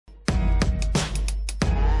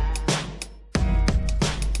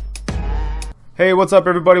Hey, what's up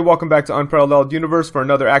everybody? Welcome back to Unparalleled Universe for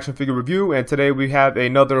another action figure review, and today we have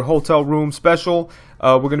another hotel room special.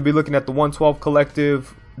 We're going to be looking at the 112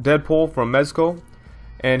 Collective Deadpool from Mezco.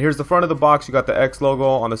 And here's the front of the box. You got the X logo.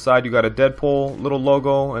 On the side you got a Deadpool little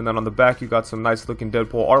logo, and then on the back you got some nice looking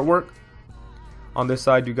Deadpool artwork. On this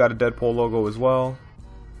side you got a Deadpool logo as well.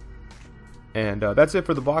 And that's it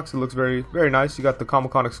for the box. It looks very nice. You got the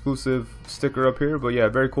Comic-Con exclusive sticker up here, but yeah,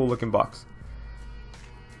 very cool looking box.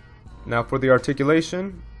 Now for the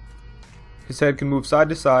articulation, his head can move side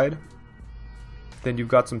to side. Then you've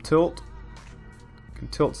got some tilt. You can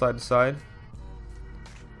tilt side to side.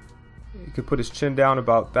 He could put his chin down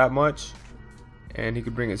about that much, and he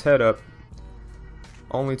could bring his head up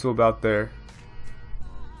only to about there.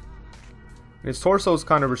 And his torso is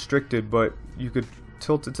kind of restricted, but you could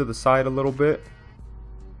tilt it to the side a little bit.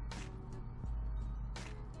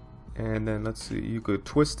 And then let's see, you could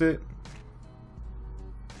twist it.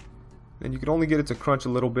 And you can only get it to crunch a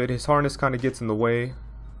little bit. His harness kind of gets in the way,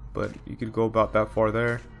 but you could go about that far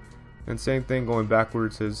there. And same thing going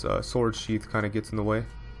backwards, his sword sheath kind of gets in the way.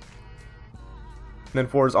 And then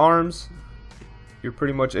for his arms, you're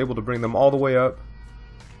pretty much able to bring them all the way up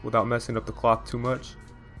without messing up the cloth too much.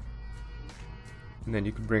 And then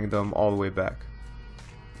you can bring them all the way back.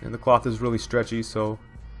 And the cloth is really stretchy, so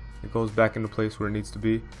it goes back into place where it needs to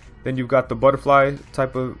be. Then you've got the butterfly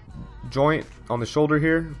type of joint on the shoulder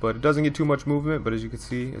here, but it doesn't get too much movement, but as you can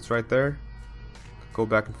see, it's right there. Go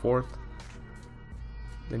back and forth.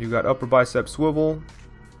 Then you've got upper bicep swivel.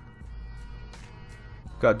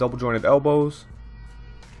 Got double jointed elbows.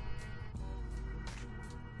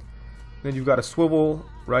 Then you've got a swivel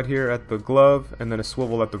right here at the glove, and then a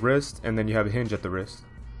swivel at the wrist, and then you have a hinge at the wrist.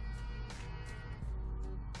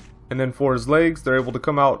 And then for his legs, they're able to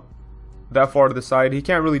come out that far to the side. He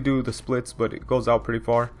can't really do the splits, but it goes out pretty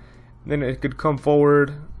far. And then it could come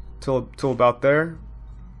forward till about there.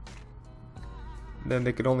 And then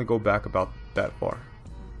they could only go back about that far.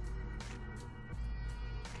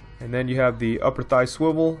 And then you have the upper thigh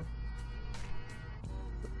swivel,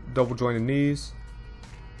 double jointed knees.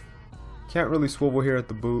 Can't really swivel here at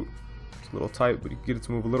the boot. It's a little tight, but you can get it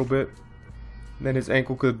to move a little bit. And then his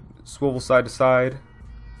ankle could swivel side to side.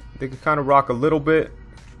 They could kind of rock a little bit.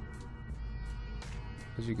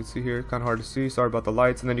 As you can see here, kind of hard to see. Sorry about the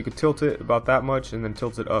lights. And then you could tilt it about that much, and then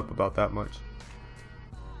tilt it up about that much.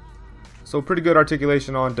 So pretty good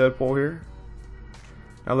articulation on Deadpool here.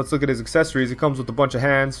 Now let's look at his accessories. He comes with a bunch of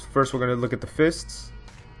hands. First we're going to look at the fists.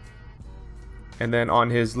 And then on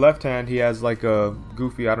his left hand he has like a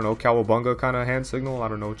goofy, I don't know, cowabunga kind of hand signal. I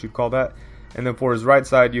don't know what you'd call that. And then for his right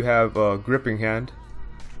side you have a gripping hand.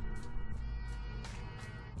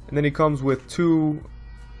 And then he comes with two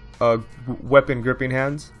weapon gripping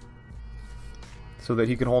hands so that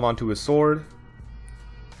he can hold on to his sword.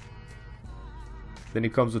 Then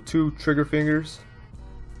he comes with two trigger fingers,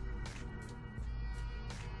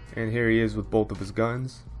 and here he is with both of his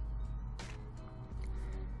guns.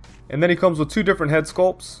 And then he comes with two different head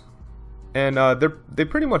sculpts, and they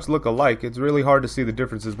pretty much look alike. It's really hard to see the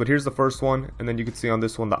differences, but here's the first one, and then you can see on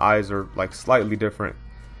this one the eyes are like slightly different.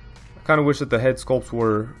 I kind of wish that the head sculpts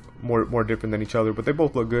were more different than each other, but they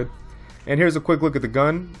both look good. And here's a quick look at the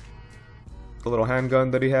gun, the little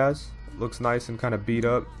handgun that he has. Looks nice and kind of beat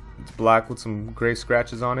up. It's black with some gray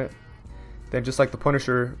scratches on it. Then just like the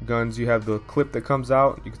Punisher guns, you have the clip that comes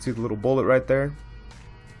out. You can see the little bullet right there.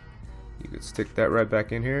 You could stick that right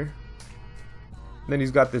back in here. And then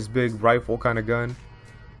he's got this big rifle kind of gun.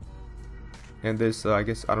 And this, I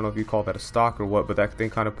guess, I don't know if you call that a stock or what, but that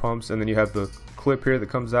thing kind of pumps. And then you have the clip here that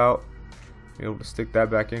comes out. You're able to stick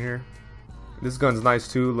that back in here. This gun's nice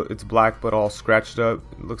too. It's black but all scratched up.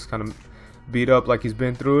 It looks kind of beat up like he's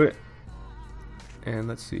been through it. And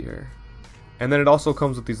let's see here. And then it also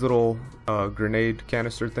comes with these little grenade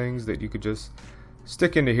canister things that you could just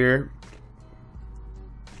stick into here.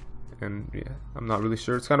 And yeah, I'm not really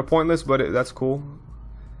sure. It's kind of pointless, but that's cool.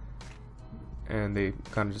 And they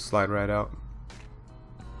kind of just slide right out.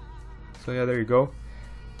 So yeah, there you go.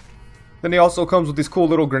 Then he also comes with these cool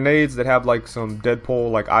little grenades that have like some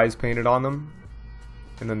Deadpool like eyes painted on them.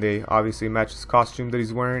 And then they obviously match his costume that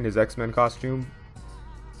he's wearing, his X-Men costume.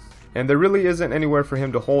 And there really isn't anywhere for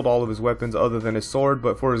him to hold all of his weapons other than his sword,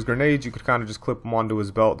 but for his grenades you could kind of just clip them onto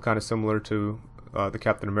his belt, kind of similar to the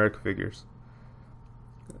Captain America figures.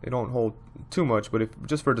 They don't hold too much, but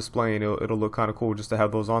just for displaying it'll look kind of cool just to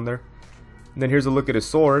have those on there. And then here's a look at his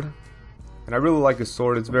sword. And I really like his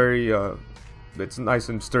sword. It's very it's nice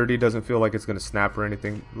and sturdy, doesn't feel like it's going to snap or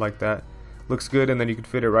anything like that. Looks good, and then you can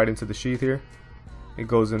fit it right into the sheath here. It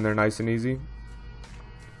goes in there nice and easy.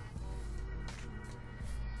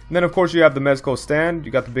 And then of course you have the Mezco stand.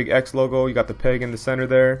 You got the big X logo. You got the peg in the center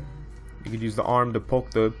there. You could use the arm to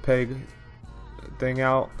poke the peg thing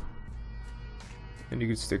out. And you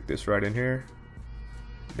can stick this right in here.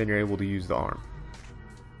 Then you're able to use the arm.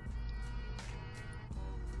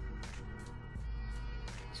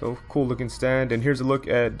 So cool looking stand. And here's a look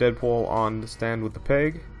at Deadpool on the stand with the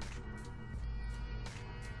peg.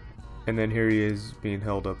 And then here he is being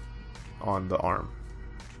held up on the arm.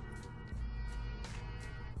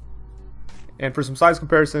 And for some size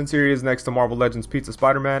comparisons, here he is next to Marvel Legends Pizza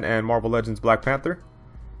Spider-Man and Marvel Legends Black Panther.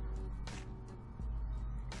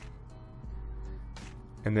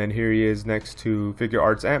 And then here he is next to Figure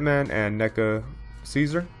Arts Ant-Man and NECA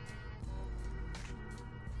Caesar.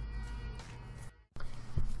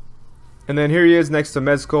 And then here he is next to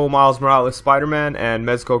Mezco Miles Morales Spider-Man and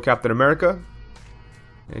Mezco Captain America.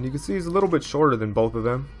 And you can see he's a little bit shorter than both of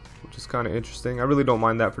them, which is kind of interesting. I really don't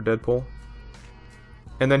mind that for Deadpool.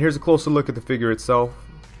 And then here's a closer look at the figure itself.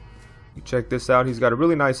 You check this out. He's got a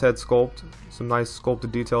really nice head sculpt. Some nice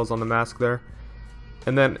sculpted details on the mask there.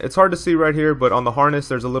 And then it's hard to see right here, but on the harness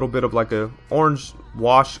there's a little bit of like a orange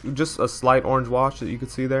wash, just a slight orange wash that you can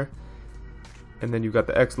see there. And then you've got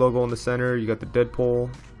the X logo in the center. You got the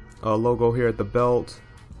Deadpool logo here at the belt.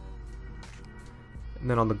 And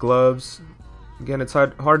then on the gloves, again it's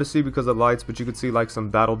hard to see because of the lights, but you could see like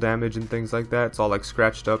some battle damage and things like that. It's all like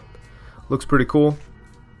scratched up. Looks pretty cool.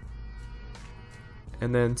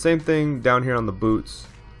 And then same thing down here on the boots.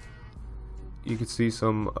 You can see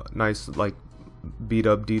some nice like beat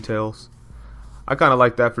up details. I kind of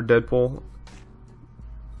like that for Deadpool.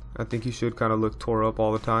 I think he should kind of look tore up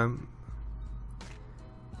all the time.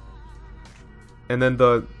 And then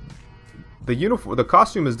the uniform, the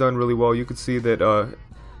costume is done really well. You can see that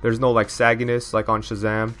there's no like sagginess like on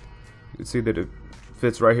Shazam. You can see that it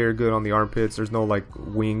fits right here good on the armpits. There's no like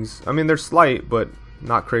wings. I mean they're slight, but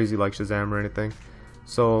not crazy like Shazam or anything.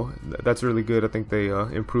 So that's really good. I think they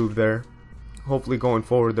improved there. Hopefully going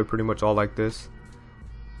forward they're pretty much all like this.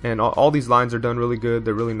 And all these lines are done really good.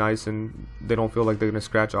 They're really nice and they don't feel like they're gonna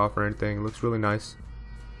scratch off or anything. It looks really nice.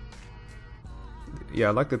 Yeah, I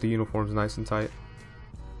like that the uniform's nice and tight.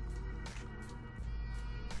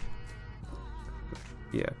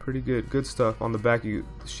 Yeah, pretty good. Good stuff. On the back, the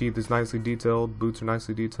sheath is nicely detailed. Boots are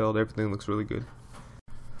nicely detailed. Everything looks really good.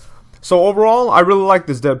 So overall, I really like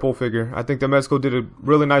this Deadpool figure. I think that Mezco did a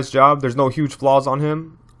really nice job. There's no huge flaws on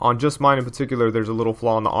him. On just mine in particular, there's a little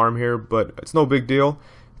flaw on the arm here, but it's no big deal.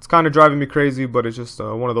 It's kind of driving me crazy, but it's just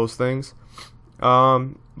one of those things.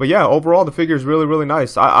 But yeah, overall, the figure is really, really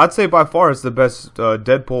nice. I'd say by far it's the best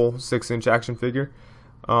Deadpool 6-inch action figure.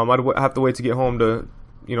 I'd have to wait to get home to,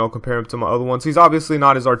 you know, compare him to my other ones. He's obviously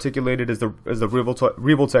not as articulated as the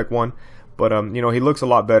Revoltech one, but you know, he looks a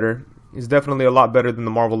lot better. He's definitely a lot better than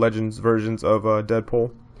the Marvel Legends versions of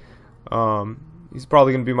Deadpool. He's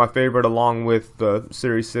probably going to be my favorite along with the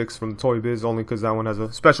Series 6 from the Toy Biz, only because that one has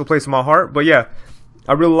a special place in my heart. But yeah,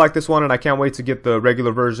 I really like this one, and I can't wait to get the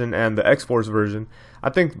regular version and the X-Force version. I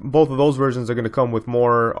think both of those versions are going to come with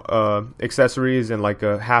more accessories and like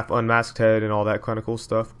a half unmasked head and all that kind of cool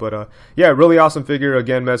stuff. But yeah, really awesome figure.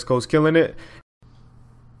 Again, Mezco's killing it.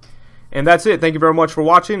 And that's it. Thank you very much for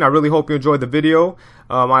watching. I really hope you enjoyed the video.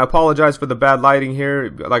 I apologize for the bad lighting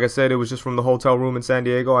here. Like I said, it was just from the hotel room in San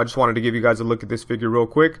Diego. I just wanted to give you guys a look at this figure real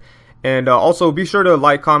quick. And also be sure to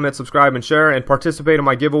like, comment, subscribe, and share, and participate in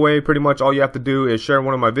my giveaway. Pretty much all you have to do is share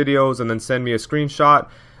one of my videos and then send me a screenshot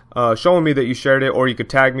showing me that you shared it, or you could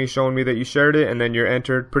tag me showing me that you shared it, and then you're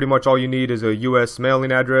entered. Pretty much all you need is a US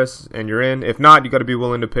mailing address and you're in. If not, you got to be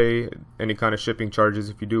willing to pay any kind of shipping charges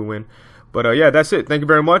if you do win. But yeah, that's it. Thank you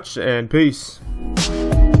very much, and peace.